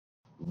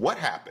what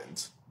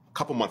happened a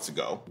couple months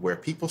ago where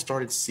people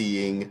started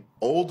seeing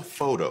old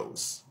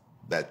photos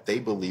that they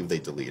believe they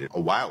deleted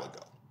a while ago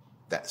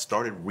that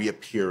started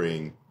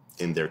reappearing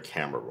in their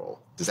camera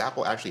roll? Does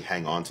Apple actually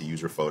hang on to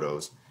user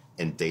photos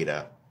and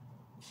data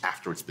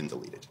after it's been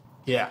deleted?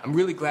 Yeah, I'm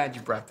really glad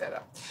you brought that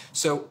up.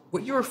 So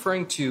what you're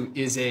referring to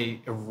is a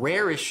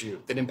rare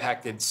issue that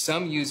impacted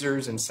some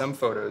users and some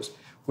photos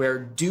where,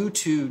 due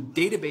to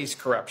database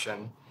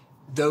corruption,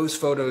 those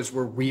photos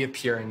were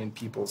reappearing in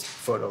people's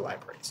photo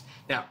libraries.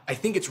 Now, I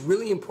think it's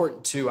really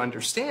important to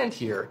understand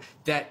here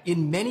that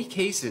in many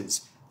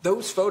cases,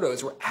 those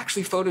photos were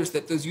actually photos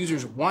that those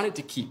users wanted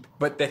to keep,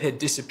 but that had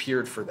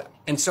disappeared for them.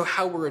 And so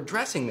how we're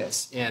addressing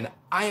this in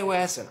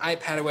iOS and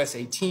iPadOS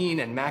 18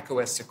 and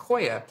macOS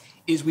Sequoia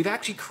is we've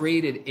actually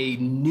created a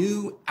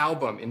new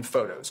album in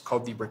Photos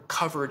called the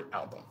Recovered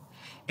album.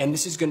 And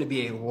this is going to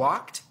be a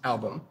locked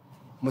album.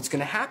 And what's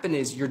going to happen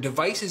is your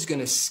device is going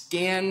to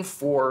scan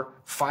for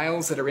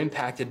files that are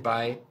impacted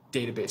by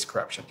database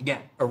corruption.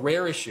 Again, a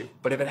rare issue,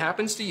 but if it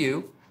happens to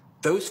you,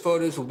 those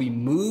photos will be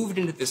moved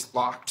into this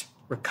locked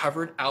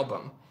Recovered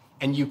album,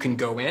 and you can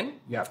go in,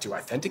 you have to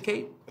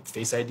authenticate with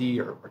Face ID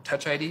or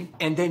Touch ID,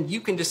 and then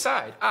you can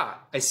decide,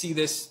 I see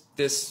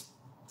this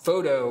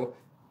photo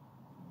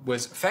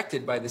was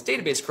affected by this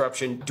database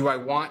corruption. Do I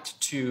want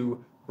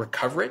to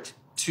recover it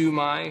to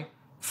my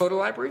photo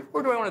library,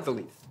 or do I want to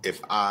delete it?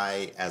 If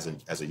I, as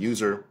a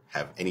user,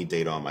 have any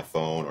data on my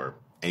phone or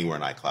anywhere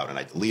in iCloud and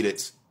I delete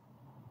it,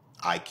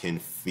 I can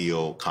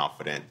feel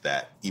confident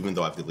that even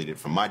though I've deleted it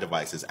from my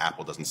devices,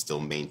 Apple doesn't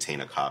still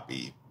maintain a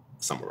copy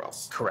somewhere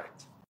else. Correct.